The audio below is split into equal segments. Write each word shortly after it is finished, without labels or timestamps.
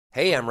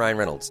Hey, I'm Ryan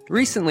Reynolds.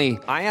 Recently,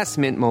 I asked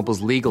Mint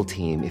Mobile's legal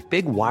team if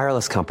big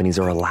wireless companies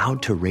are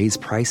allowed to raise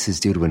prices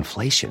due to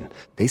inflation.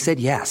 They said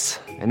yes.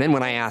 And then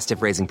when I asked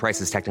if raising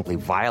prices technically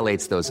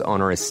violates those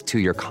onerous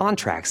two-year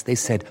contracts, they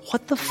said,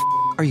 "What the f***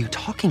 are you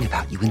talking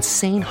about, you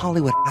insane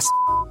Hollywood ass?"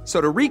 So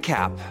to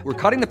recap, we're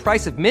cutting the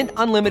price of Mint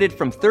Unlimited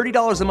from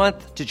 $30 a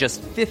month to just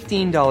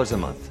 $15 a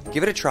month.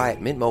 Give it a try at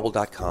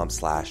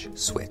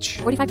mintmobile.com/switch.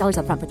 $45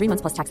 up front for 3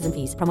 months plus taxes and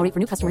fees. Promo rate for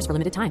new customers for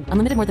limited time.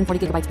 Unlimited more than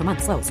 40 gigabytes per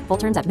month. Slows full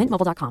terms at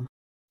mintmobile.com.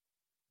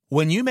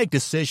 When you make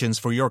decisions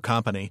for your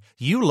company,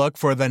 you look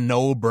for the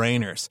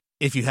no-brainers.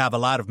 If you have a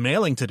lot of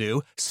mailing to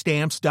do,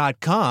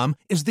 Stamps.com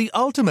is the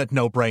ultimate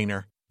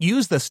no-brainer.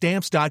 Use the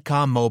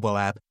Stamps.com mobile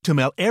app to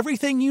mail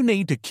everything you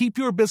need to keep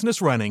your business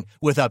running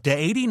with up to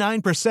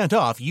 89%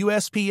 off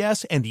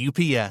USPS and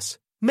UPS.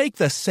 Make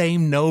the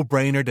same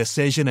no-brainer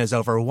decision as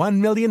over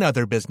 1 million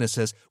other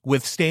businesses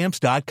with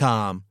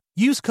Stamps.com.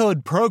 Use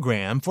code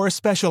PROGRAM for a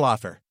special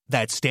offer.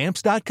 That's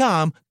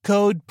Stamps.com,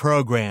 code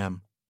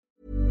PROGRAM.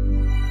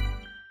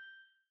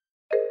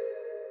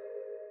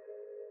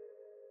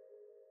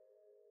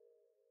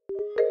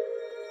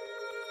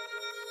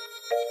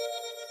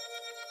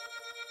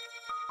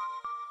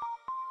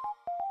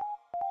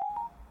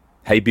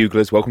 Hey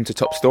Buglers, welcome to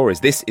Top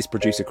Stories. This is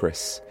producer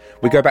Chris.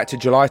 We go back to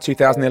July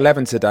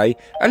 2011 today,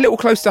 a little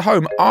close to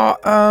home.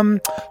 Our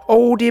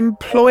old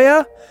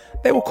employer,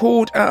 they were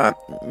called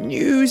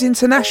News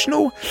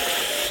International.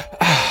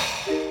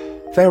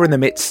 They were in the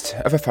midst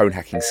of a phone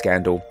hacking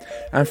scandal.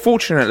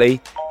 Unfortunately,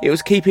 it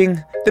was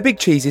keeping the big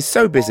cheeses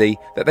so busy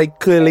that they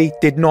clearly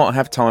did not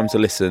have time to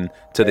listen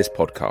to this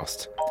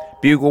podcast.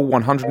 Bugle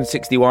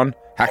 161,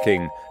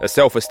 Hacking, a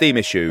Self-Esteem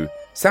Issue,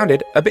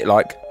 sounded a bit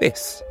like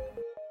this.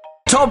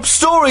 Top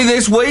story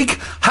this week,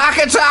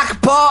 Hack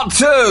Attack Part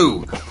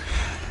 2.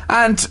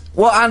 And,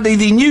 well, Andy,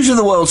 the News of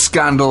the World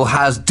scandal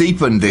has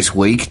deepened this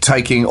week,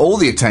 taking all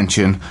the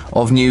attention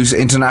of News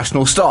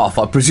International staff.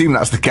 I presume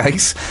that's the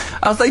case,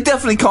 as they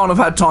definitely can't have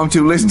had time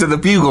to listen to the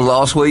Bugle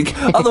last week.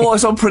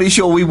 Otherwise, I'm pretty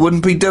sure we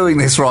wouldn't be doing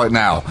this right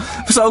now.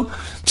 So,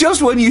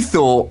 just when you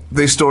thought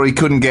this story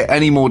couldn't get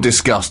any more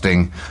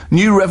disgusting,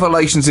 new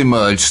revelations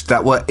emerged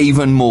that were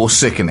even more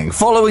sickening.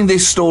 Following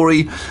this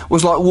story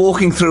was like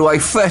walking through a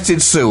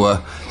fetid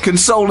sewer,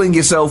 consoling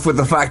yourself with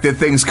the fact that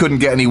things couldn't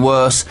get any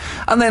worse,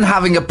 and then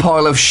having a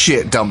pile of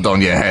shit dumped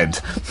on your head.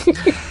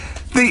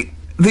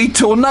 The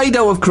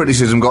tornado of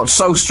criticism got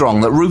so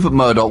strong that Rupert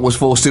Murdoch was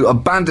forced to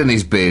abandon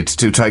his bid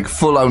to take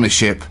full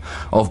ownership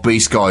of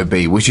B-Sky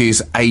B, which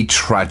is a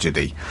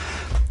tragedy.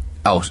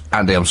 Oh,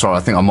 Andy, I'm sorry, I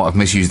think I might have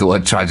misused the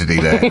word tragedy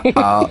there.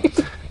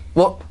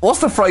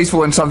 What's the phrase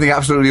for when something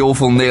absolutely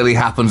awful nearly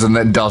happens and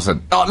then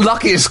doesn't? Oh,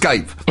 lucky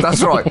escape.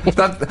 That's right.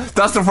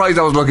 That's the phrase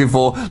I was looking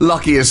for.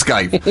 Lucky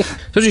escape. So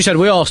as you said,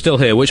 we are still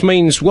here, which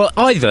means, well,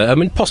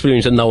 possibly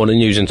means that no one in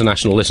News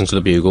International listens to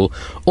the Bugle,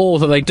 or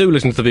that they do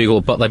listen to the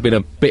Bugle, but they've been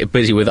a bit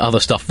busy with other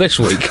stuff this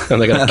week,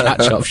 and they're going to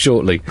catch up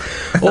shortly.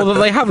 Or that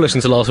they have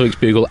listened to last week's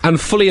Bugle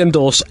and fully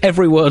endorse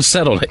every word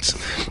said on it,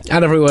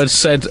 and every word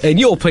said in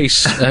your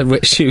piece,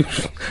 which you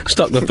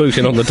stuck the boot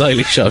in on the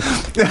Daily Show.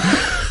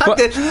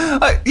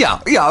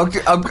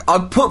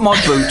 I put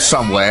my boot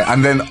somewhere,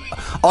 and then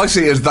I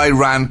see it as they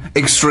ran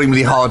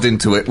extremely hard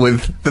into it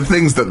with the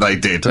things that they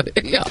did.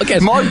 Yeah, I guess,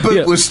 my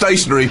boot was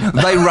stationary,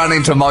 they ran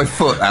into my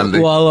foot, Andy.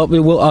 Well,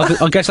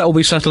 I guess that will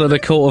be settled in a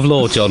court of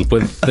law, John,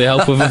 with the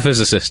help of a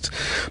physicist.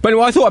 But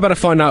anyway, I thought I'd better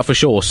find out for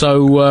sure,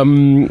 so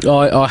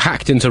I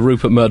hacked into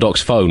Rupert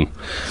Murdoch's phone.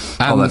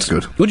 Oh, that's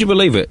good. Would you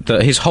believe it,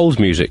 that his hold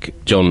music,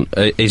 John,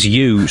 is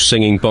you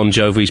singing Bon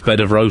Jovi's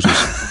Bed of Roses?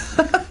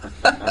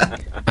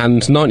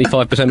 And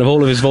 95% of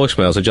all of his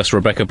voicemails are just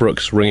Rebecca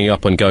Brooks ringing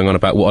up and going on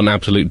about what an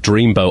absolute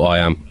dreamboat I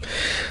am.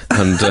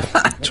 And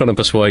trying to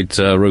persuade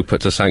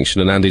Rupert to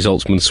sanction an Andy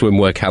Zaltzman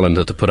swimwear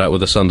calendar to put out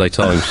with the Sunday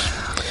Times.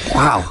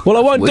 Wow. Well,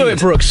 I won't do it,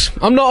 Brooks.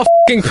 I'm not a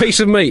f***ing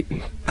piece of meat.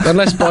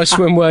 Unless by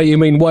swimwear you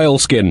mean whale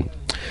skin.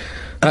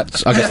 I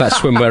guess that's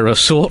swimwear of a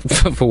sort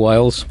for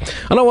whales.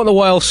 And I want the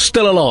whale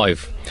still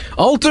alive.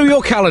 I'll do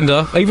your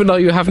calendar, even though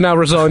you have now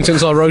resigned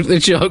since I wrote the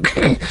joke.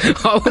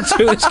 I will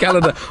do this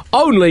calendar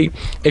only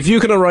if you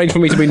can arrange for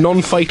me to be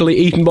non-fatally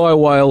eaten by a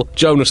whale,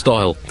 Jonah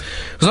style.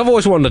 Because I've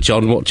always wondered,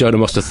 John, what Jonah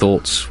must have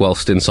thought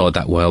whilst inside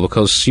that whale,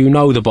 because you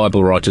know the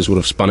Bible writers would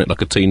have spun it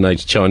like a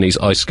teenage Chinese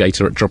ice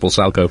skater at triple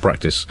salco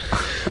practice.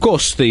 Of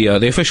course, the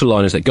official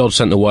line is that God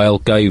sent the whale,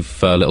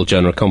 gave little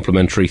Jonah a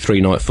complimentary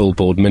 3-night full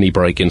board mini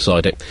break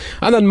inside it,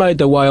 and then made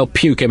the whale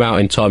puke him out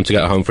in time to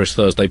get home for his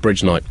Thursday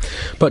bridge night.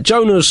 But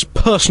Jonah's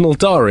personal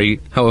diary,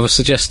 however,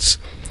 suggests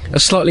a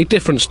slightly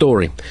different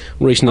story,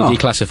 recently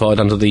declassified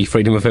under the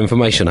Freedom of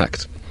Information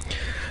Act.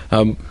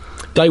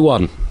 Day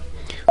 1.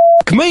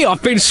 F*** me,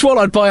 I've been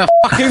swallowed by a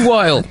fucking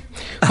whale.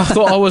 I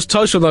thought I was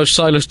toast when those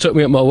sailors took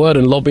me at my word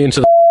and lobbed me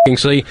into the fucking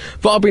sea,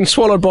 but I've been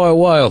swallowed by a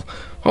whale.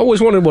 I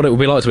always wondered what it would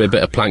be like to be a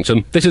bit of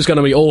plankton. This is going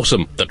to be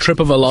awesome. The trip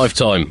of a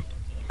lifetime.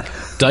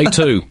 Day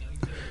 2.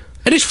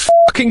 It is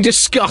fucking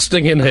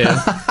disgusting in here.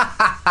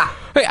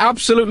 It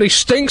absolutely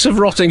stinks of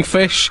rotting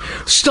fish,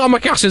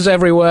 stomach acids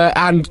everywhere,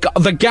 and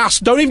the gas.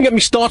 Don't even get me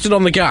started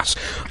on the gas.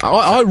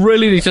 I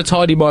really need to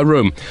tidy my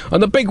room.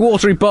 And the big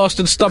watery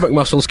bastard stomach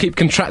muscles keep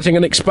contracting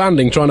and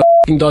expanding, trying to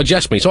f***ing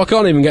digest me, so I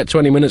can't even get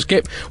 20 minutes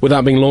skip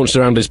without being launched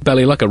around his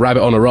belly like a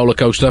rabbit on a roller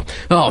coaster.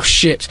 Oh,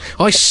 shit.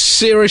 I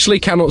seriously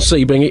cannot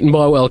see being eaten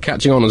by a whale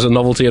catching on as a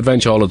novelty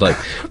adventure holiday.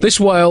 This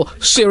whale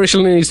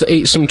seriously needs to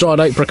eat some dried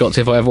apricots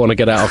if I ever want to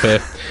get out of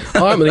here.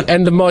 I am at the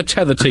end of my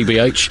tether,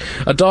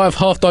 TBH. A diet of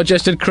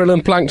half-digested krill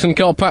and plankton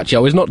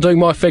carpaccio is not doing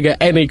my figure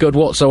any good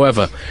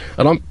whatsoever.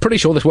 And I'm pretty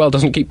sure this whale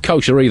doesn't keep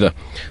kosher either.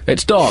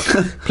 It's dark.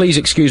 Please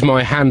excuse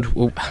my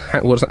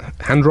what is that?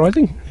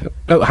 Handwriting?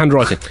 Oh,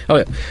 handwriting. Oh,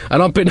 yeah.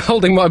 And I've been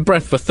holding my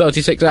breath for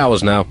 36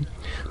 hours now.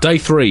 Day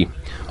 3.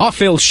 I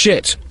feel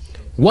shit.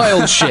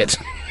 Whale shit.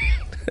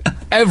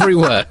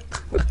 Everywhere.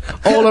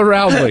 All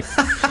around me.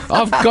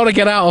 I've got to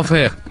get out of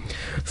here.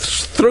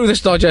 Through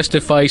this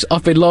digestive phase,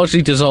 I've been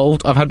largely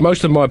dissolved, I've had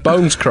most of my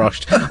bones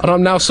crushed, and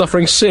I'm now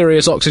suffering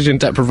serious oxygen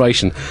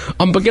deprivation.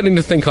 I'm beginning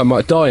to think I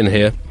might die in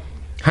here.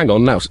 Hang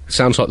on, now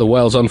sounds like the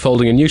whale's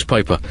unfolding a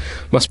newspaper.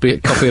 Must be a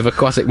copy of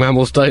Aquatic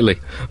Mammals Daily.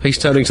 He's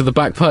turning to the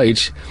back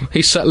page.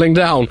 He's settling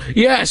down.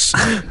 Yes!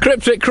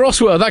 Cryptic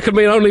crossword, that could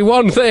mean only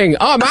one thing.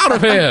 I'm out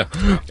of here!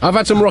 I've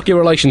had some rocky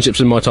relationships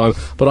in my time,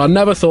 but I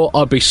never thought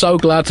I'd be so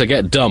glad to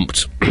get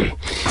dumped.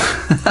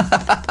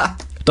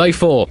 Day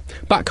 4.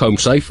 Back home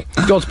safe.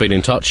 God's been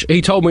in touch.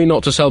 He told me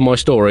not to sell my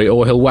story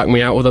or he'll whack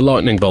me out with a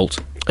lightning bolt.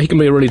 He can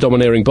be a really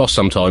domineering boss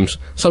sometimes.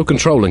 So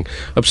controlling.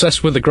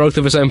 Obsessed with the growth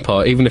of his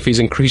empire, even if he's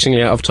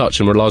increasingly out of touch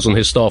and relies on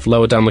his staff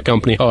lower down the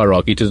company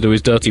hierarchy to do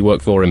his dirty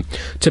work for him.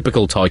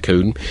 Typical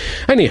tycoon.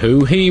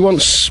 Anywho, he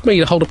wants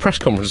me to hold a press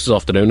conference this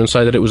afternoon and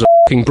say that it was a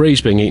f***ing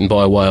breeze being eaten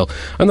by a whale,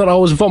 and that I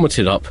was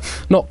vomited up,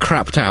 not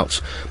crapped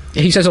out.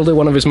 He says he'll do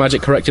one of his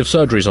magic corrective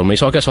surgeries on me,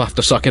 so I guess I'll have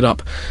to suck it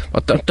up. I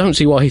don't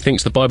see why he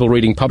thinks the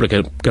Bible-reading public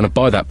are going to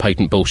buy that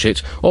patent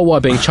bullshit, or why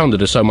being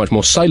chundered is so much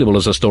more saleable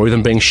as a story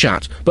than being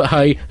shat. But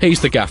hey,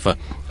 he's the gaffer,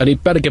 and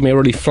he'd better give me a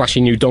really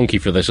flashy new donkey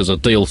for this as a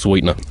deal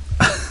sweetener.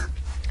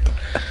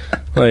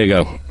 There you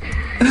go.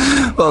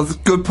 Well,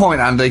 good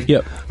point, Andy.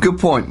 Yep. Good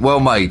point.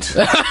 Well made.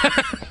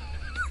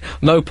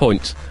 No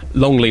point.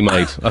 Longly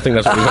made. I think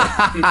that's what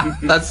we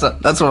meant.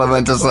 That's what I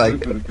meant to say.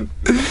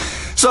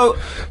 So,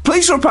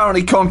 police are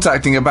apparently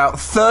contacting about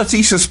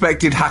 30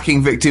 suspected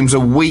hacking victims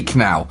a week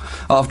now,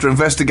 after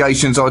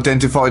investigations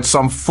identified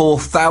some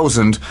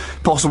 4,000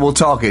 possible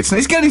targets. And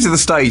it's getting to the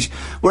stage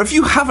where if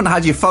you haven't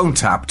had your phone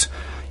tapped,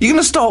 you're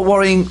going to start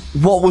worrying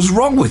what was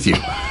wrong with you.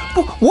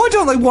 Why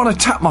don't they want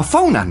to tap my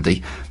phone,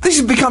 Andy? This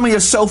is becoming a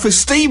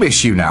self-esteem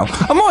issue now.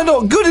 Am I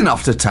not good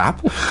enough to tap?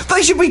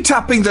 They should be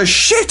tapping the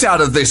shit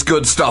out of this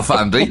good stuff,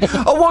 Andy.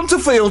 I want to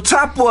feel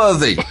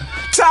tap-worthy.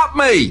 Tap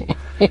me!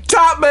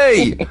 Tap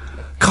me!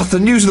 God, the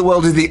News of the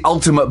World is the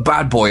ultimate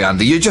bad boy,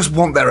 Andy. You just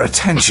want their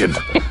attention.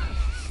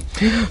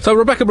 So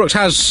Rebecca Brooks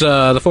has,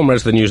 the former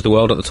editor of the News of the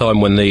World at the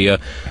time when the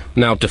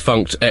now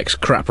defunct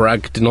ex-crap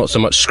rag did not so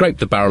much scrape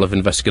the barrel of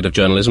investigative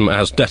journalism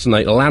as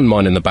detonate a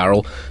landmine in the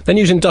barrel, then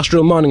use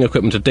industrial mining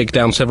equipment to dig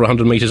down several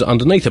hundred metres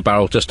underneath the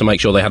barrel just to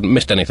make sure they hadn't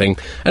missed anything.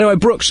 Anyway,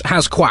 Brooks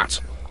has quitted.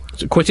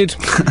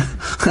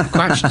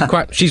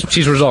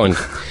 She's resigned.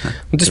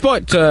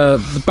 Despite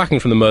the backing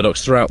from the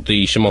Murdochs throughout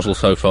the schmozzle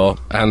so far,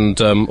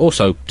 and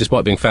also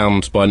despite being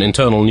found by an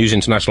internal News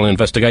International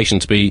investigation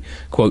to be,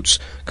 quotes,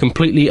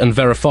 completely and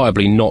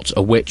verifiably not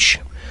a witch,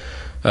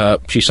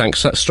 she sank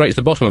straight to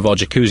the bottom of our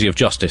jacuzzi of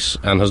justice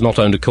and has not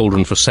owned a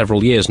cauldron for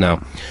several years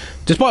now.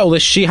 Despite all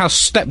this, she has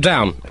stepped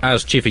down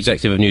as Chief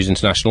Executive of News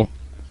International,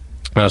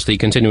 as the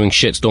continuing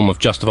shitstorm of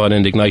justified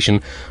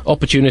indignation,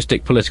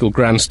 opportunistic political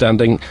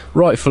grandstanding,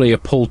 rightfully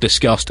appalled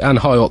disgust and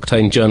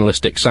high-octane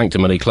journalistic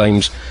sanctimony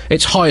claims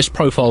its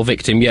highest-profile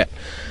victim yet.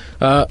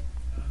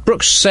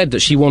 Brooks said that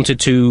she wanted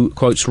to,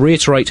 quotes,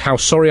 reiterate how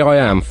sorry I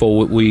am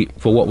for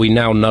what we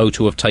now know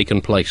to have taken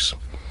place.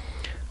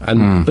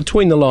 And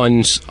between the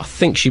lines, I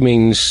think she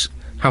means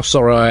how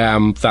sorry I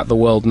am that the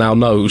world now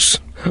knows.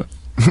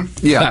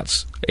 Yeah.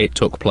 It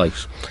took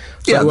place.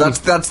 Yeah, So,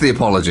 that's the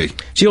apology.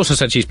 she also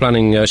said she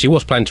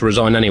was planning to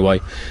resign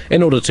anyway,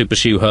 in order to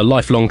pursue her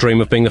lifelong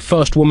dream of being the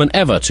first woman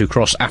ever to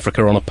cross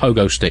Africa on a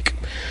pogo stick.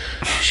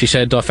 She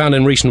said, I found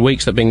in recent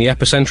weeks that being the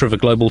epicentre of a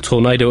global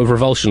tornado of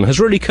revulsion has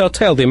really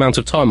curtailed the amount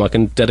of time I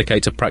can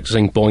dedicate to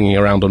practising boinging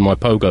around on my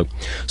pogo.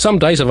 Some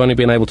days I've only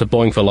been able to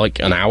boing for like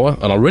an hour,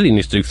 and I really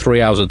need to do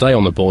 3 hours a day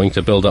on the boing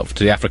to build up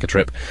to the Africa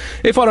trip.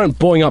 If I don't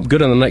boing up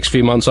good in the next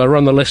few months, I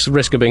run the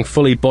risk of being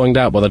fully boinged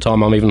out by the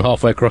time I'm even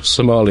halfway across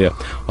Somalia.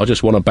 I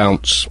just want to bounce.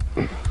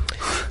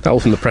 That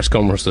was from the press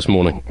conference this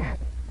morning.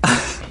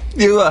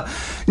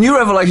 New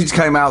revelations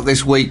came out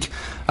this week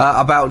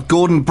about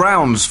Gordon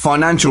Brown's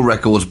financial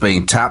records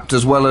being tapped,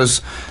 as well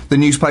as the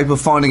newspaper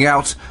finding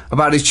out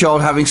about his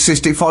child having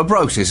cystic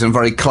fibrosis and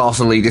very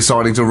classily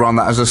deciding to run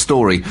that as a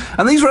story.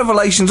 And these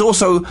revelations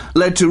also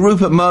led to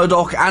Rupert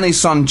Murdoch and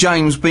his son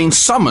James being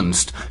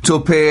summoned to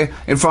appear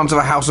in front of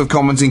a House of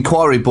Commons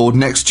inquiry board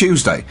next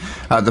Tuesday.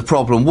 The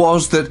problem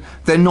was that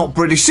they're not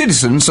British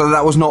citizens, so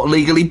that was not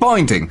legally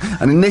binding.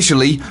 And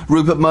initially,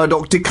 Rupert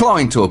Murdoch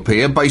declined to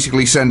appear,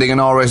 basically sending an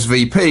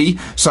RSVP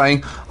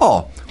saying,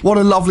 "Oh, what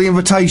a lovely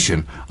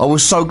invitation. I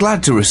was so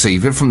glad to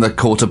receive it from the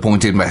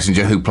court-appointed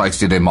messenger who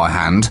placed it in my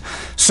hand.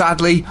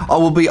 Sadly, I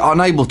will be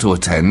unable to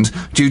attend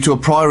due to a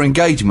prior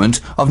engagement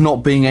of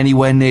not being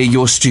anywhere near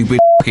your stupid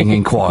f***ing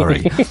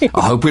inquiry.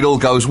 I hope it all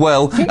goes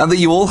well and that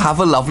you all have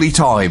a lovely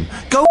time.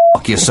 Go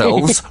f***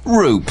 yourselves,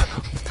 Roop."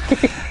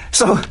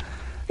 So,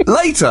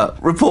 later,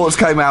 reports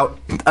came out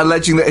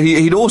alleging that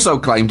he'd also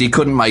claimed he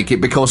couldn't make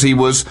it because he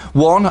was,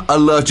 1,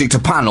 allergic to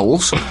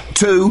panels,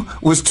 2,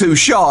 was too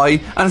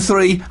shy, and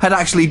 3, had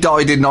actually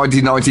died in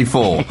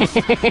 1994.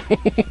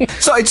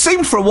 So it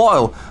seemed for a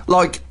while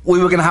like we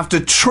were going to have to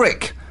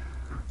trick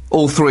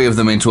all three of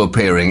them into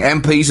appearing.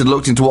 MPs had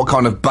looked into what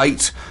kind of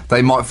bait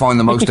they might find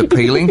the most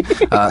appealing.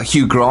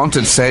 Hugh Grant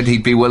had said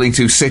he'd be willing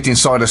to sit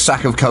inside a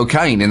sack of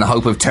cocaine in the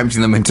hope of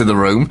tempting them into the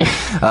room.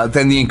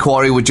 Then the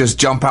inquiry would just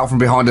jump out from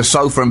behind a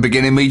sofa and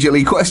begin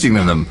immediately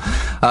questioning them.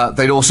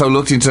 They'd also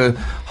looked into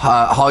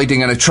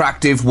hiding an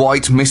attractive,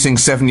 white, missing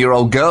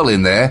 7-year-old girl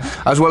in there,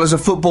 as well as a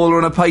footballer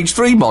and a page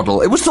 3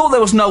 model. It was thought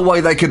there was no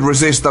way they could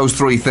resist those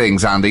three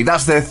things, Andy.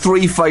 That's their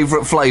 3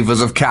 favourite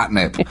flavours of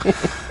catnip.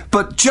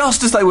 But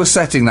just as they were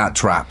setting that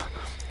trap,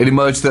 it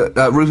emerged that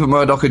Rupert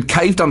Murdoch had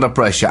caved under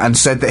pressure and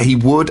said that he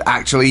would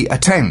actually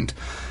attend,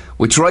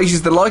 which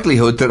raises the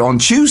likelihood that on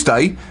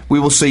Tuesday we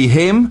will see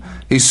him,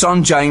 his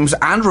son James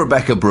and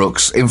Rebecca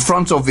Brooks in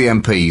front of the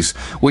MPs,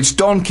 which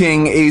Don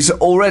King is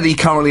already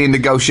currently in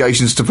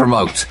negotiations to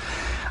promote.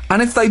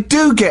 And if they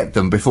do get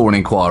them before an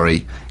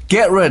inquiry,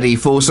 get ready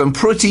for some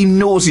pretty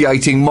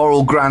nauseating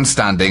moral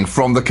grandstanding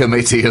from the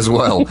committee as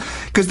well.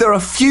 Because there are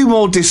few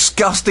more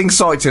disgusting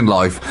sights in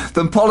life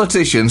than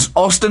politicians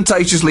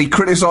ostentatiously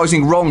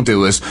criticising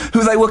wrongdoers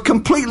who they were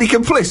completely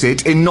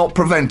complicit in not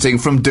preventing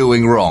from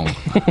doing wrong.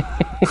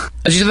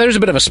 As you said, there is a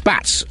bit of a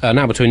spat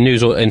now between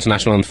News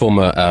International and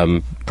former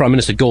Prime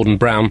Minister Gordon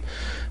Brown,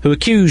 who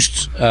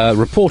accused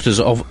reporters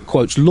of,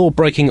 quote,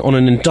 law-breaking on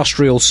an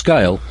industrial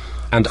scale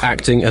and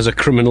acting as a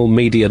criminal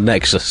media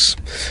nexus.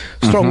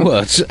 Strong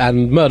words,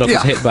 and Murdoch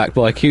is hit back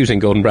by accusing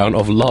Gordon Brown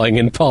of lying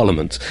in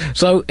Parliament.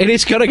 So it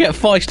is going to get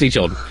feisty,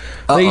 John.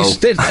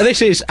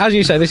 This is, as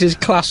you say, this is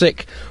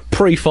classic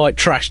pre-fight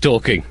trash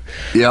talking.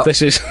 Yeah.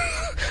 This is...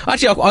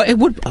 Actually, it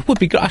would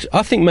be good.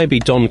 I think maybe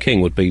Don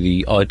King would be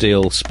the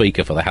ideal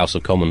speaker for the House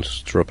of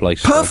Commons to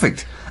replace...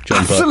 Perfect. John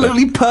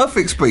Absolutely Burke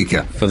perfect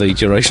speaker. For the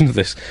duration of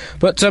this.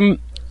 But...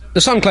 The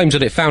Sun claims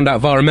that it found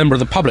out via a member of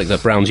the public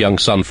that Brown's young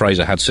son,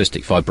 Fraser, had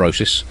cystic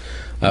fibrosis.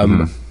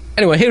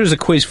 Anyway, here is a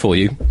quiz for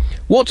you.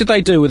 What did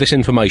they do with this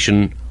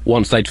information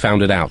once they'd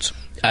found it out?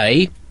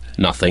 A.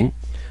 Nothing.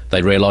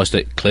 They realised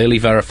it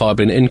clearly,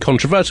 verifiably and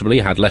incontrovertibly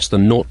had less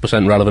than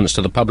 0% relevance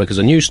to the public as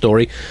a news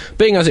story,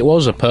 being as it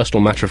was a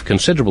personal matter of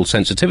considerable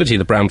sensitivity to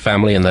the Brown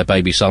family and their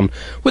baby son,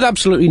 with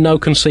absolutely no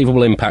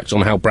conceivable impact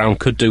on how Brown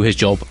could do his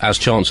job as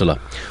Chancellor.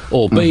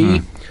 Or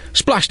B...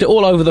 splashed it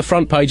all over the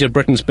front page of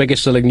Britain's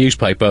biggest-selling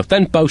newspaper,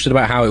 then boasted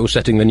about how it was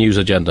setting the news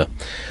agenda.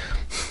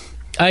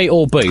 A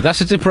or B?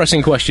 That's a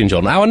depressing question,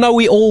 John. Now, I know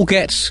we all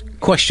get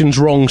questions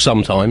wrong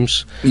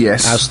sometimes.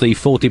 Yes. As the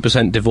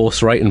 40%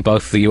 divorce rate in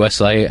both the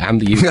USA and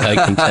the UK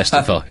can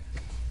testify.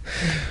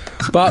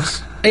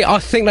 But I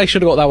think they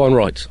should have got that one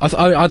right.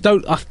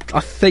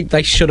 I think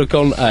they should have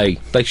gone A.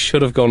 They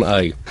should have gone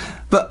A.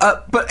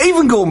 But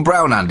even Gordon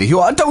Brown, Andy,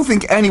 who I don't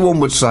think anyone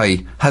would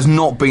say has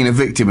not been a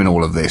victim in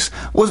all of this,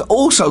 was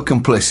also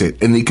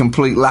complicit in the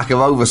complete lack of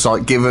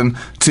oversight given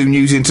to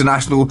News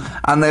International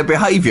and their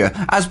behaviour.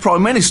 As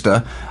Prime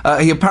Minister,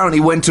 he apparently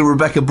went to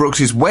Rebecca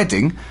Brooks'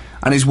 wedding,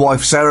 and his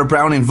wife Sarah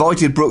Brown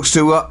invited Brooks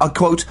to a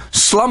quote,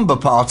 slumber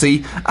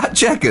party at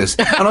Chequers.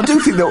 And I do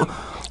think that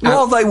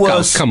while they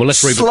were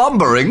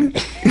slumbering...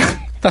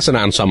 That's an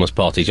Ann Summers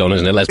party, John,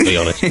 isn't it? Let's be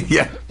honest.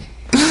 Yeah.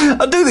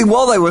 I do think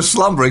while they were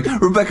slumbering,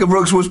 Rebecca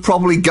Brooks was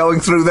probably going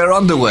through their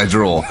underwear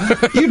drawer.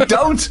 You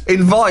don't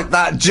invite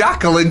that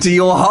jackal into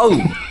your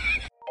home.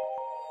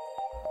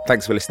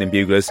 Thanks for listening,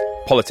 Buglers.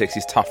 Politics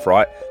is tough,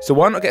 right? So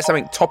why not get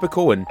something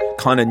topical and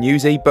kind of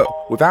newsy, but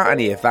without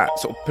any of that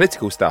sort of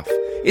political stuff?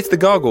 It's The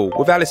Gargle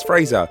with Alice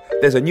Fraser.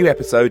 There's a new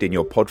episode in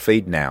your pod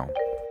feed now.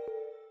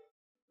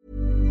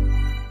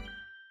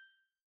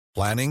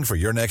 Planning for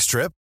your next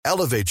trip?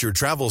 Elevate your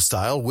travel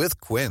style with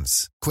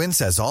Quince. Quince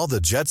has all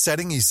the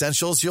jet-setting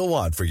essentials you'll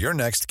want for your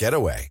next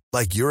getaway,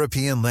 like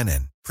European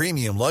linen,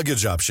 premium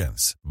luggage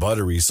options,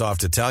 buttery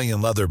soft Italian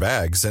leather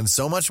bags, and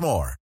so much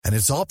more. And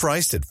it's all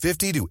priced at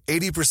 50 to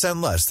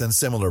 80% less than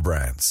similar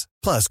brands.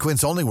 Plus,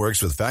 Quince only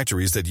works with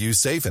factories that use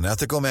safe and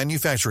ethical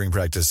manufacturing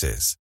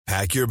practices.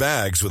 Pack your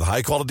bags with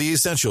high-quality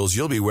essentials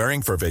you'll be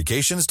wearing for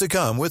vacations to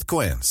come with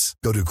Quince.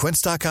 Go to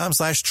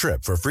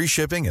quince.com/trip for free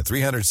shipping and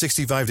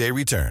 365-day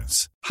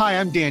returns. Hi,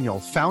 I'm Daniel,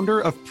 founder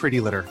of Pretty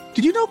Litter.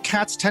 Did you know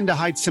cats tend to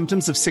hide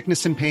symptoms of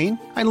sickness and pain?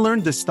 I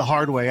learned this the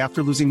hard way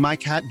after losing my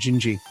cat,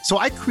 Gingy. So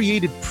I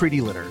created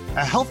Pretty Litter,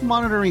 a health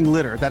monitoring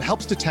litter that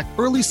helps detect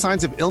early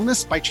signs of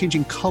illness by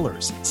changing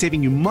colors,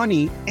 saving you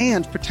money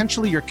and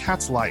potentially your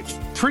cat's life.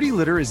 Pretty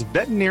Litter is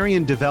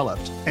veterinarian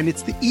developed, and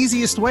it's the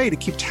easiest way to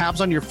keep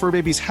tabs on your fur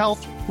baby's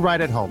health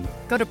right at home.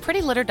 Go to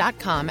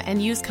prettylitter.com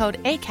and use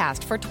code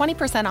ACAST for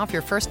 20% off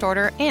your first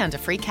order and a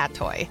free cat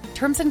toy.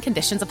 Terms and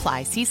conditions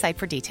apply. See site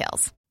for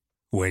details.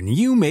 When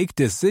you make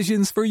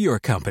decisions for your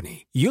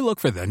company, you look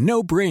for the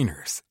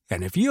no-brainers.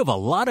 And if you have a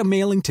lot of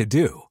mailing to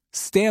do,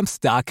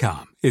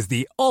 Stamps.com is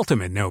the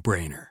ultimate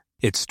no-brainer.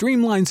 It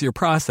streamlines your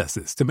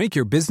processes to make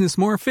your business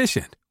more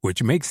efficient,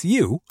 which makes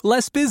you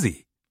less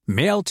busy.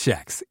 Mail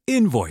checks,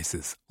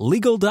 invoices,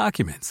 legal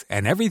documents,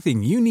 and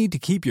everything you need to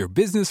keep your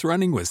business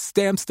running with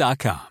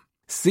Stamps.com.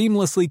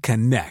 Seamlessly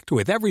connect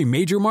with every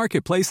major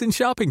marketplace and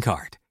shopping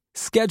cart.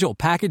 Schedule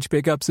package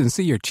pickups and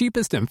see your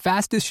cheapest and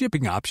fastest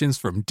shipping options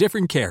from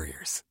different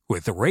carriers,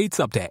 with rates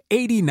up to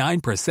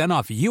 89%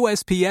 off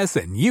USPS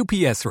and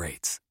UPS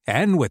rates.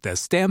 And with the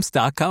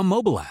Stamps.com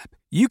mobile app,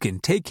 you can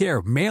take care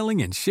of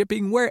mailing and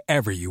shipping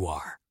wherever you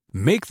are.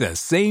 Make the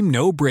same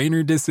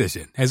no-brainer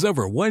decision as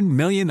over 1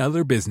 million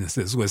other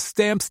businesses with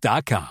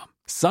Stamps.com.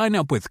 Sign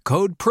up with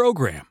code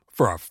PROGRAM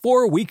for a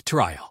 4-week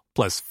trial,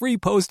 plus free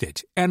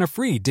postage and a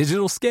free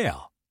digital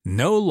scale.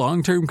 No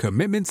long-term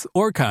commitments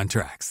or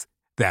contracts.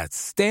 That's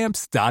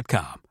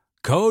Stamps.com.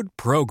 Code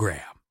PROGRAM.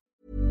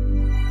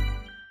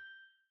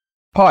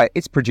 Hi,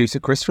 it's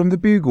producer Chris from The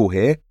Bugle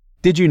here.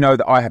 Did you know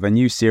that I have a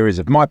new series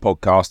of my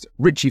podcast,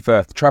 Richie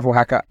Firth Travel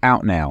Hacker,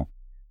 out now?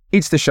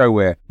 It's the show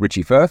where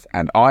Richie Firth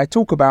and I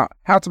talk about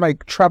how to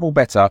make travel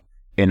better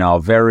in our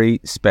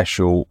very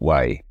special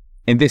way.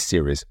 In this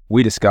series,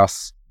 we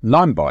discuss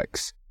Lime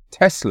bikes,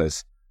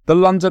 Teslas, the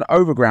London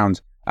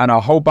Overground, and a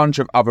whole bunch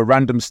of other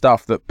random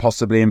stuff that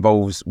possibly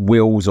involves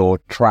wheels or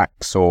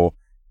tracks or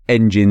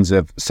engines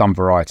of some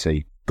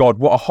variety. God,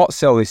 what a hot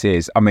sell this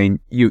is. I mean,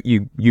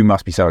 you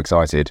must be so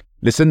excited.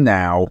 Listen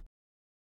now.